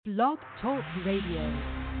Blog Talk Radio.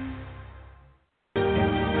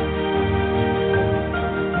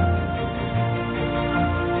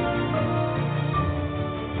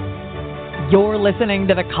 You're listening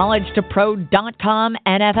to the College2Pro.com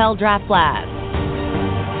NFL Draft Blast.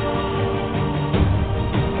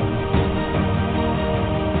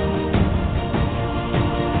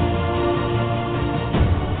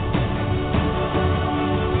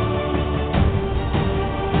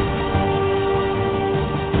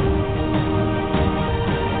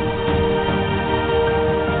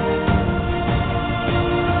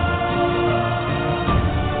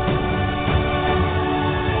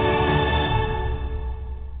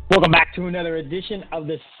 Welcome back to another edition of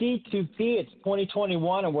the C2P. It's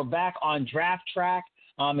 2021, and we're back on draft track.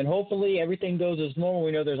 And hopefully everything goes as normal.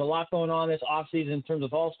 We know there's a lot going on this offseason in terms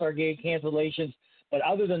of all-star game cancellations. But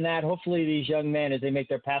other than that, hopefully these young men, as they make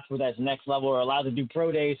their path for that next level, are allowed to do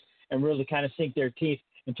pro days and really kind of sink their teeth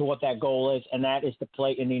into what that goal is, and that is to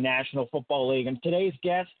play in the National Football League. And today's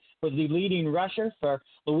guest was the leading rusher for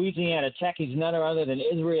Louisiana Tech. He's none other than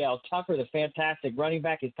Israel Tucker, the fantastic running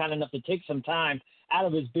back. He's kind enough to take some time out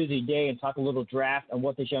of his busy day and talk a little draft and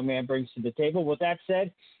what this young man brings to the table. With that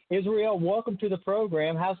said, Israel, welcome to the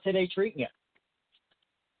program. How's today treating you?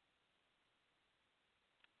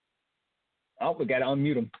 Oh, we got to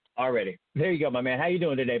unmute him already. There you go, my man. How you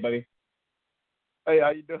doing today, buddy? Hey,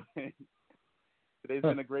 how you doing? Today's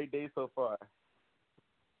been a great day so far.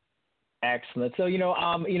 Excellent. So,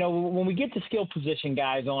 when we get to skill position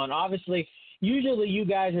guys on, obviously, usually you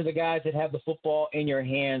guys are the guys that have the football in your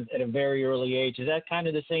hands at a very early age. Is that kind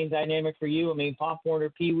of the same dynamic for you? I mean, Pop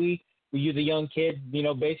Warner, Pee Wee, were you the young kid,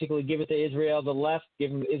 basically give it to Israel to the left,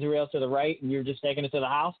 give him Israel to the right, and you're just taking it to the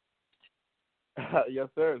house? Yes,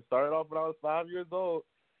 sir. Started off when I was 5 years old.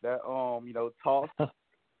 That, toss,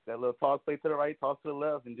 that little toss play to the right, toss to the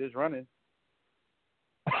left, and just running.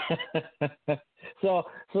 So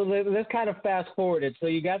let's kind of fast forward it. So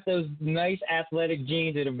you got those nice athletic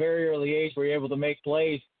genes at a very early age where you're able to make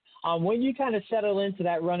plays. When you kind of settle into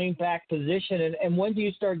that running back position, and when do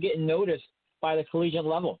you start getting noticed by the collegiate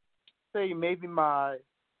level? Say maybe my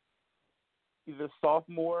either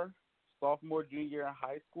sophomore, junior year in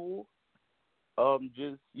high school.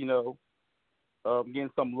 Getting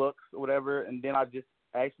some looks or whatever, and then I just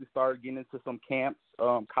actually started getting into some camps,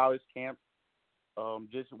 college camps.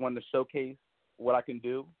 Just wanted to showcase what I can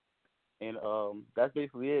do, and that's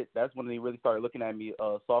basically it. That's when they really started looking at me,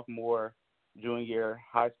 sophomore, junior year,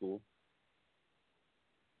 high school.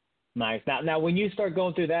 Nice. Now, when you start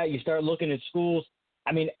going through that, you start looking at schools.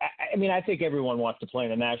 I mean, I think everyone wants to play in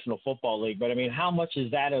the National Football League, but I mean, how much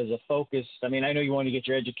is that as a focus? I mean, I know you want to get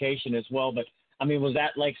your education as well, but I mean, was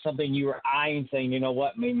that like something you were eyeing, saying, you know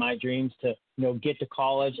what, made my dreams to get to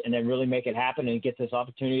college and then really make it happen and get this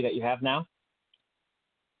opportunity that you have now?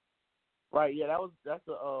 Right, yeah, that's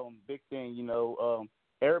a big thing.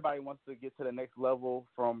 Everybody wants to get to the next level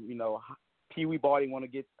from Pee Wee ball. They want to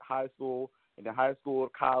get high school, and then high school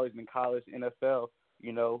to college, and then college NFL.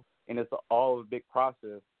 And it's all a big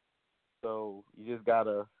process. So you just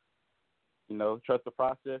gotta trust the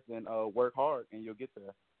process and work hard, and you'll get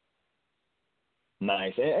there.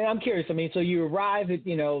 Nice. And I'm curious. I mean, so you arrive at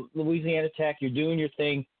Louisiana Tech. You're doing your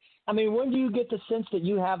thing. I mean, when do you get the sense that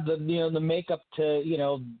you have the the makeup to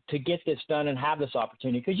to get this done and have this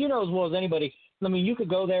opportunity? Because you know as well as anybody, I mean, you could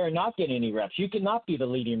go there and not get any reps. You could not be the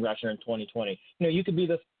leading rusher in 2020. You could be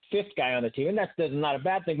the fifth guy on the team, and that's not a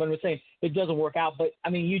bad thing. But I'm saying it doesn't work out. But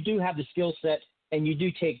I mean, you do have the skill set, and you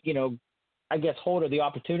do take I guess hold of the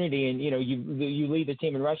opportunity, and you lead the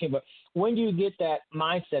team in rushing. But when do you get that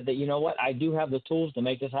mindset that I do have the tools to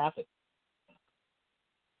make this happen?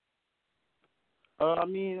 I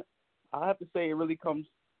mean, I have to say it really comes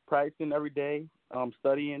practicing every day,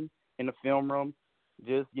 studying in the film room,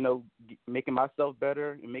 just, making myself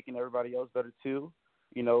better and making everybody else better too,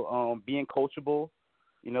 being coachable,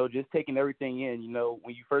 just taking everything in.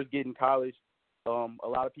 When you first get in college, a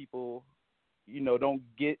lot of people, don't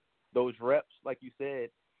get those reps, like you said,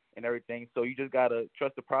 and everything. So you just got to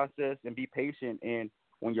trust the process and be patient. And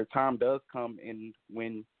when your time does come and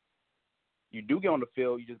when you do get on the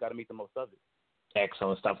field, you just got to make the most of it.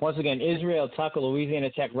 Excellent stuff. Once again, Israel Tucker, Louisiana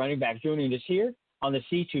Tech running back, joining us here on the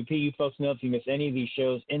C2P. You folks know if you miss any of these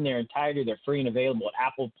shows in their entirety, they're free and available at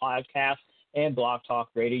Apple Podcasts and Blog Talk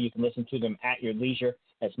Radio. You can listen to them at your leisure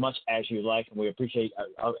as much as you like. And we appreciate,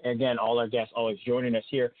 again, all our guests always joining us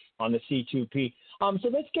here on the C2P. So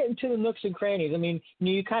let's get into the nooks and crannies. I mean,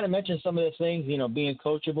 you kind of mentioned some of the things, being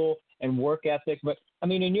coachable and work ethic. But, I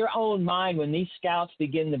mean, in your own mind, when these scouts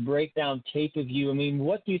begin to break down tape of you, I mean,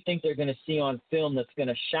 what do you think they're going to see on film that's going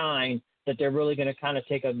to shine that they're really going to kind of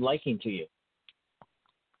take a liking to you?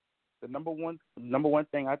 the number one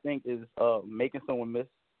thing I think is making someone miss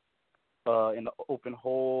in the open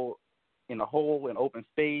hole, in open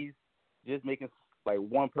space, just making like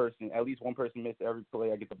at least one person miss every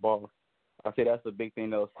play I get the ball. I say that's a big thing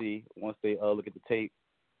they'll see once they look at the tape.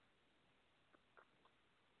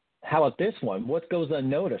 How about this one? What goes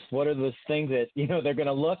unnoticed? What are those things that, they're going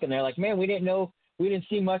to look and they're like, man, we didn't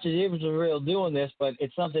see much as Israel doing this, but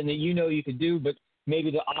it's something that you could do, but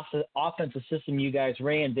maybe the offensive system you guys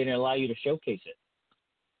ran didn't allow you to showcase it?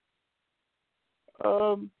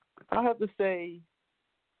 I have to say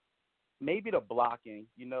maybe the blocking.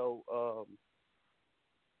 Feel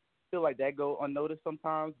like that go unnoticed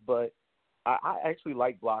sometimes, but I actually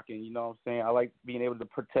like blocking. You know what I'm saying? I like being able to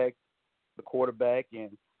protect the quarterback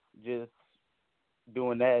and just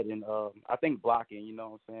doing that. And I think blocking, you know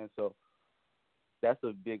what I'm saying? So that's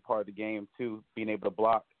a big part of the game too, being able to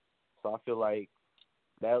block. So I feel like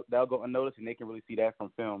that'll go unnoticed, and they can really see that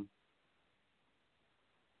from film.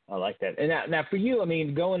 I like that. And now for you, I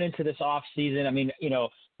mean, going into this off season, I mean,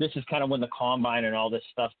 this is kind of when the combine and all this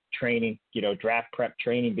stuff, training, draft prep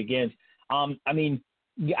training begins. I mean,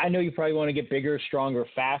 I know you probably want to get bigger, stronger,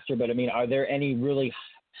 faster, but I mean, are there any really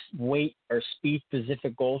weight or speed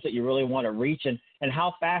specific goals that you really want to reach? And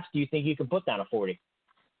how fast do you think you can put down a 40?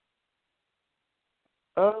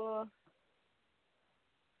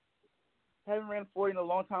 Haven't ran 40 in a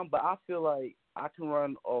long time, but I feel like I can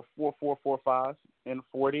run a 4.445 in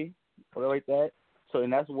 40 or like that. So,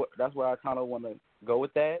 and that's where I kind of want to go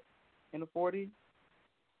with that in the 40.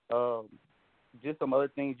 Just some other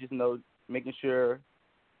things, just making sure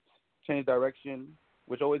change direction,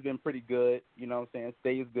 which always been pretty good. You know what I'm saying?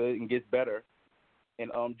 Stays good and gets better,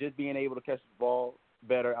 and just being able to catch the ball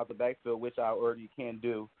better out the backfield, which I already can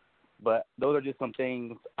do. But those are just some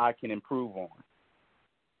things I can improve on.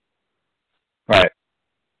 Right.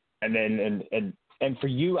 And then, and for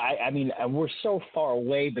you, I mean, we're so far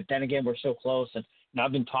away, but then again, we're so close. And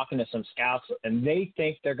I've been talking to some scouts, and they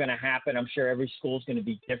think they're going to happen. I'm sure every school is going to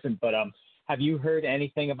be different, but have you heard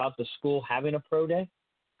anything about the school having a pro day?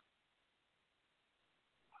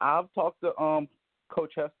 I've talked to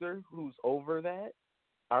Coach Hester, who's over that,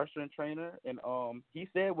 our strength trainer, and he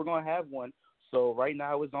said we're going to have one. So right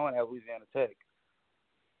now it's on at Louisiana Tech.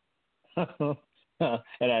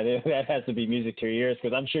 And that has to be music to your ears,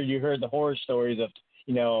 because I'm sure you heard the horror stories of,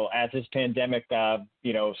 as this pandemic,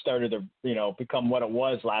 started to, become what it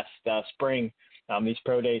was last spring. These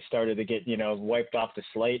pro days started to get, wiped off the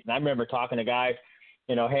slate. And I remember talking to guys,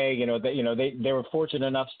 hey, they were fortunate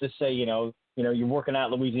enough to say, you're working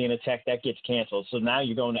out at Louisiana Tech, that gets canceled. So now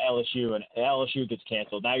you're going to LSU, and LSU gets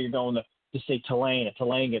canceled. Now you're going to say Tulane, and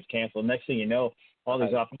Tulane gets canceled. Next thing you know, all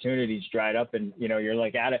these opportunities dried up, and you're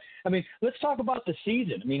like at it. I mean, let's talk about the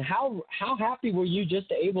season. I mean, how happy were you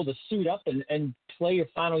just able to suit up and play your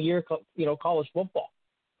final year, college football?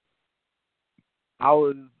 I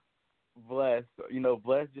was blessed,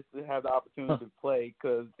 blessed just to have the opportunity to play,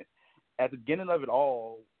 because at the beginning of it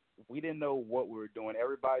all, we didn't know what we were doing.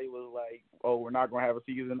 Everybody was like, "Oh, we're not going to have a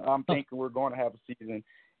season." I'm thinking we're going to have a season,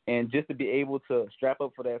 and just to be able to strap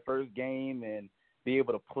up for that first game and be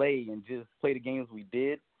able to play and just play the games we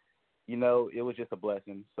did, it was just a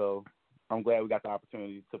blessing. So I'm glad we got the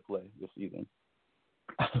opportunity to play this season.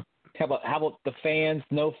 How about the fans,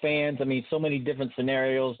 no fans? I mean, so many different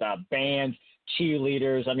scenarios, bands,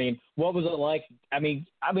 cheerleaders. I mean, what was it like? I mean,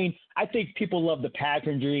 I think people love the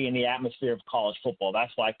pageantry and the atmosphere of college football.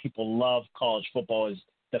 That's why people love college football, is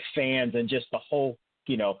the fans and just the whole,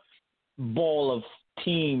 bowl of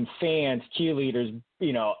team, fans, cheerleaders,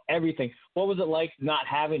 everything. What was it like not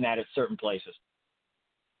having that at certain places?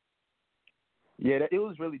 Yeah, it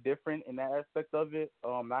was really different in that aspect of it.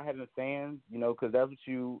 Not having fans, because that's what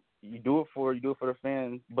you do it for. You do it for the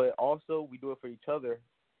fans, but also we do it for each other.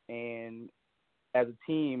 And as a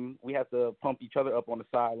team, we have to pump each other up on the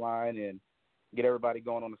sideline and get everybody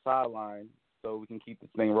going on the sideline so we can keep this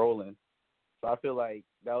thing rolling. So I feel like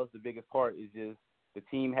that was the biggest part, is just the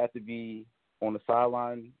team had to be on the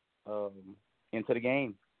sideline into the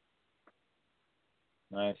game.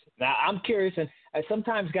 Nice. Now, I'm curious, and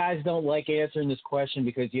sometimes guys don't like answering this question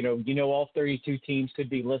because, all 32 teams could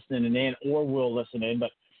be listening in or will listen in.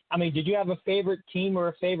 But, I mean, did you have a favorite team or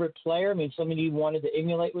a favorite player? I mean, somebody you wanted to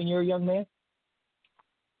emulate when you were a young man?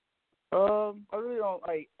 I really don't,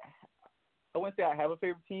 I wouldn't say I have a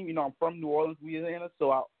favorite team. I'm from New Orleans, Louisiana,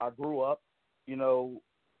 so I grew up,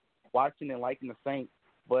 watching and liking the Saints.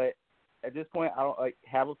 But at this point, I don't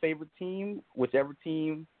have a favorite team. Whichever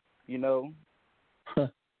team, gives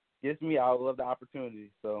me, I love the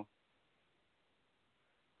opportunity. So,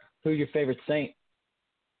 who's your favorite Saint?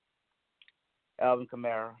 Alvin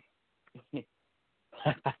Kamara.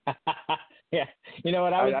 You know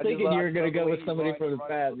what? I was thinking you were going to go with somebody from the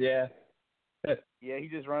past. Yeah. Yeah, he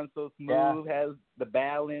just runs so smooth, has the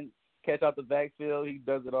balance, catch out the backfield. He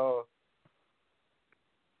does it all.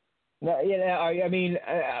 No, I mean,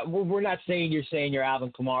 we're not saying you're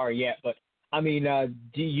Alvin Kamara yet, but I mean,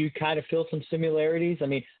 do you kind of feel some similarities? I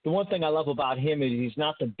mean, the one thing I love about him is he's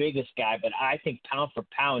not the biggest guy, but I think pound for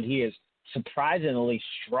pound he is surprisingly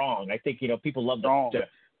strong. I think people love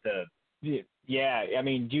yeah. I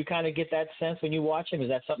mean, do you kind of get that sense when you watch him? Is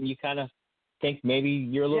that something you kind of think maybe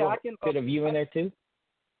you're a little bit of you in there too?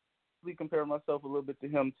 I compare myself a little bit to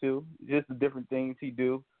him too, just the different things he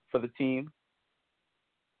do for the team.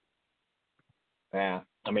 Yeah,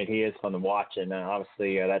 I mean, he is fun to watch, and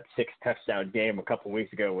obviously that 6-touchdown game a couple of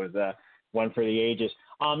weeks ago was one for the ages.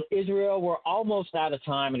 Israel, we're almost out of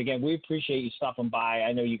time, and again, we appreciate you stopping by.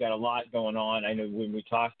 I know you got a lot going on. I know when we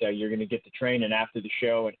talked, you're going to get to training after the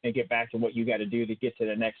show and get back to what you got to do to get to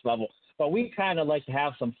the next level. But we kind of like to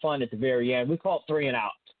have some fun at the very end. We call it 3 and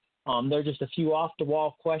Out. There are just a few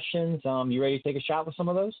off-the-wall questions. You ready to take a shot with some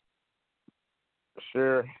of those?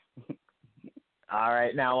 Sure. All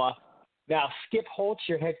right, now, Skip Holtz,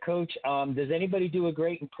 your head coach, does anybody do a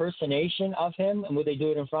great impersonation of him, and would they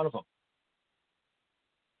do it in front of him?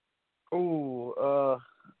 Oh,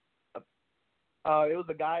 it was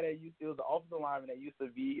a guy it was an offensive lineman that used to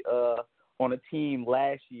be on a team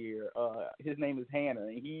last year. His name is Hannah,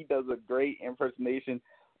 and he does a great impersonation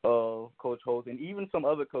of Coach Holtz, and even some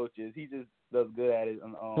other coaches. He just does good at it.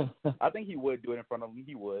 And I think he would do it in front of him.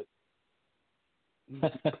 He would.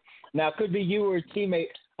 Now, it could be you or a teammate.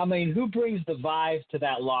 I mean, who brings the vibe to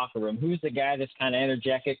that locker room? Who's the guy that's kind of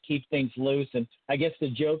energetic, keeps things loose, and I guess the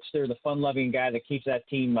jokester, the fun-loving guy that keeps that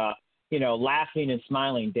team, laughing and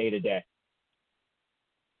smiling day to day?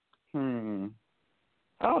 I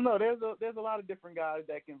don't know. There's a lot of different guys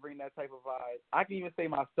that can bring that type of vibe. I can even say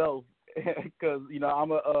myself because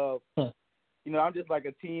I'm just like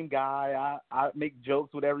a team guy. I make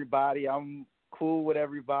jokes with everybody. I'm cool with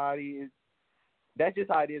everybody. That's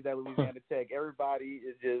just how it is at Louisiana Tech. Everybody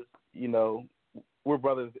is just, we're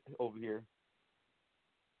brothers over here.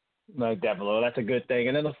 No, definitely. Well, that's a good thing.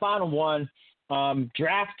 And then the final one,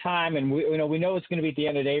 draft time, and we know it's going to be at the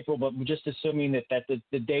end of April, but we're just assuming that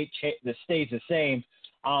the date stays the same.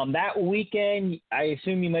 That weekend, I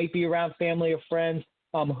assume you might be around family or friends.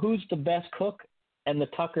 Who's the best cook in the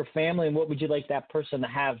Tucker family, and what would you like that person to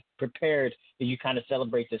have prepared as you kind of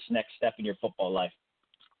celebrate this next step in your football life?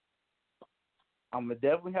 I'm going to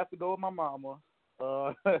definitely have to go with my mama.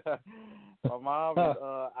 My mom,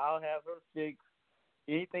 I'll have her fix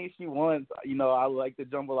anything she wants. I like the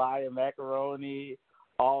jambalaya, macaroni,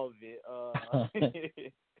 all of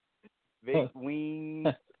it. Baked wings,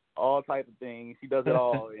 all type of things. She does it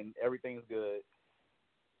all, and everything's good.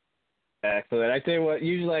 Excellent. I tell you what,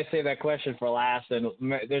 usually I save that question for last, and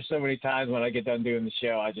there's so many times when I get done doing the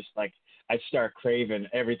show, I start craving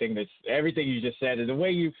everything you just said. And the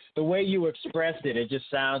way you expressed it, it just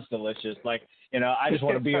sounds delicious. Like, I just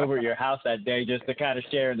want to be over at your house that day just to kind of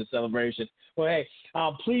share in the celebration. Well, hey,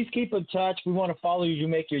 please keep in touch. We want to follow you as you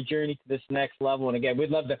make your journey to this next level. And again,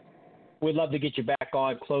 we'd love to get you back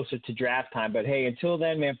on closer to draft time. But hey, until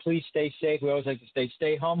then, man, please stay safe. We always like to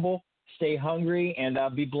stay humble, stay hungry, and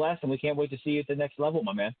be blessed. And we can't wait to see you at the next level,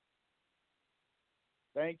 my man.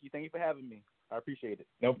 Thank you. Thank you for having me. I appreciate it.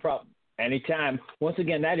 No problem. Anytime. Once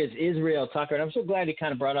again, that is Israel Tucker, and I'm so glad he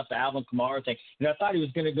kind of brought up the Alvin Kamara thing. I thought he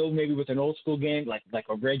was going to go maybe with an old school game like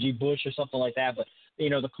a Reggie Bush or something like that, but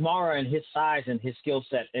the Kamara and his size and his skill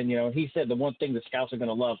set, and he said the one thing the scouts are going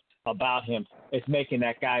to love about him is making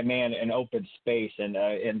that guy man in open space, and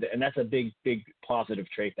that's a big positive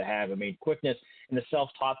trait to have. I mean, quickness and the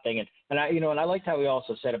self-taught thing, and I liked how he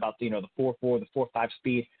also said about the 4.4, the 4.5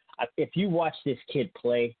 speed. If you watch this kid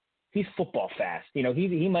play, he's football fast. He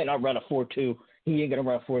might not run a 4.2. He ain't going to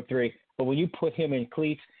run a 4.3. But when you put him in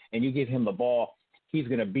cleats and you give him the ball, he's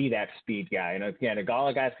going to be that speed guy. And again, all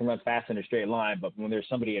the guys can run fast in a straight line, but when there's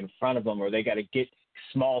somebody in front of them or they got to get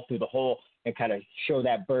small through the hole and kind of show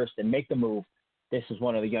that burst and make the move, this is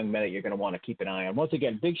one of the young men that you're going to want to keep an eye on. Once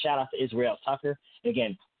again, big shout out to Israel Tucker. And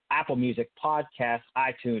again, Apple Music, Podcasts,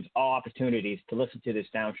 iTunes, all opportunities to listen to this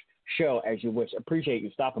show as you wish. Appreciate you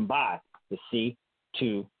stopping by the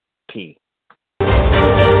C2P.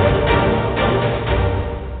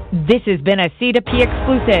 This has been a C2P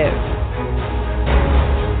exclusive.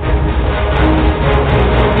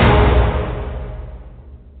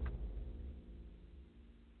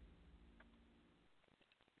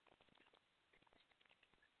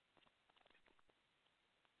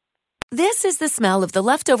 This is the smell of the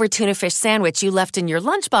leftover tuna fish sandwich you left in your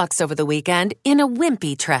lunchbox over the weekend in a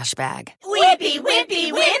wimpy trash bag. Wimpy,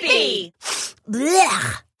 wimpy, wimpy!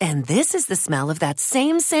 blech. And this is the smell of that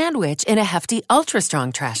same sandwich in a Hefty Ultra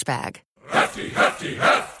Strong trash bag. Hefty, hefty,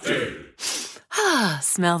 hefty. Ah,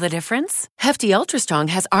 smell the difference? Hefty Ultra Strong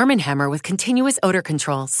has Arm & Hammer with continuous odor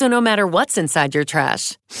control, so no matter what's inside your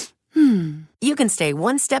trash, you can stay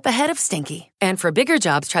one step ahead of stinky. And for bigger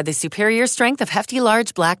jobs, try the superior strength of Hefty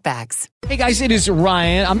Large Black Bags. Hey guys, it is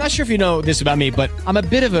Ryan. I'm not sure if you know this about me, but I'm a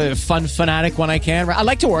bit of a fun fanatic when I can. I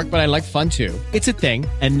like to work, but I like fun too. It's a thing.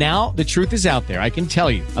 And now the truth is out there. I can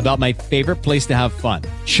tell you about my favorite place to have fun.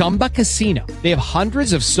 Chumba Casino. They have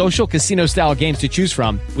hundreds of social casino style games to choose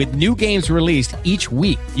from with new games released each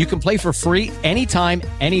week. You can play for free anytime,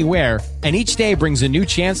 anywhere. And each day brings a new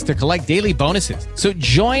chance to collect daily bonuses. So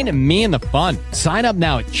join me in the fun. Sign up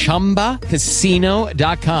now at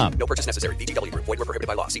ChumbaCasino.com. No purchase necessary. VGW Group. Void where prohibited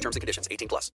by law. See terms and conditions. 18+.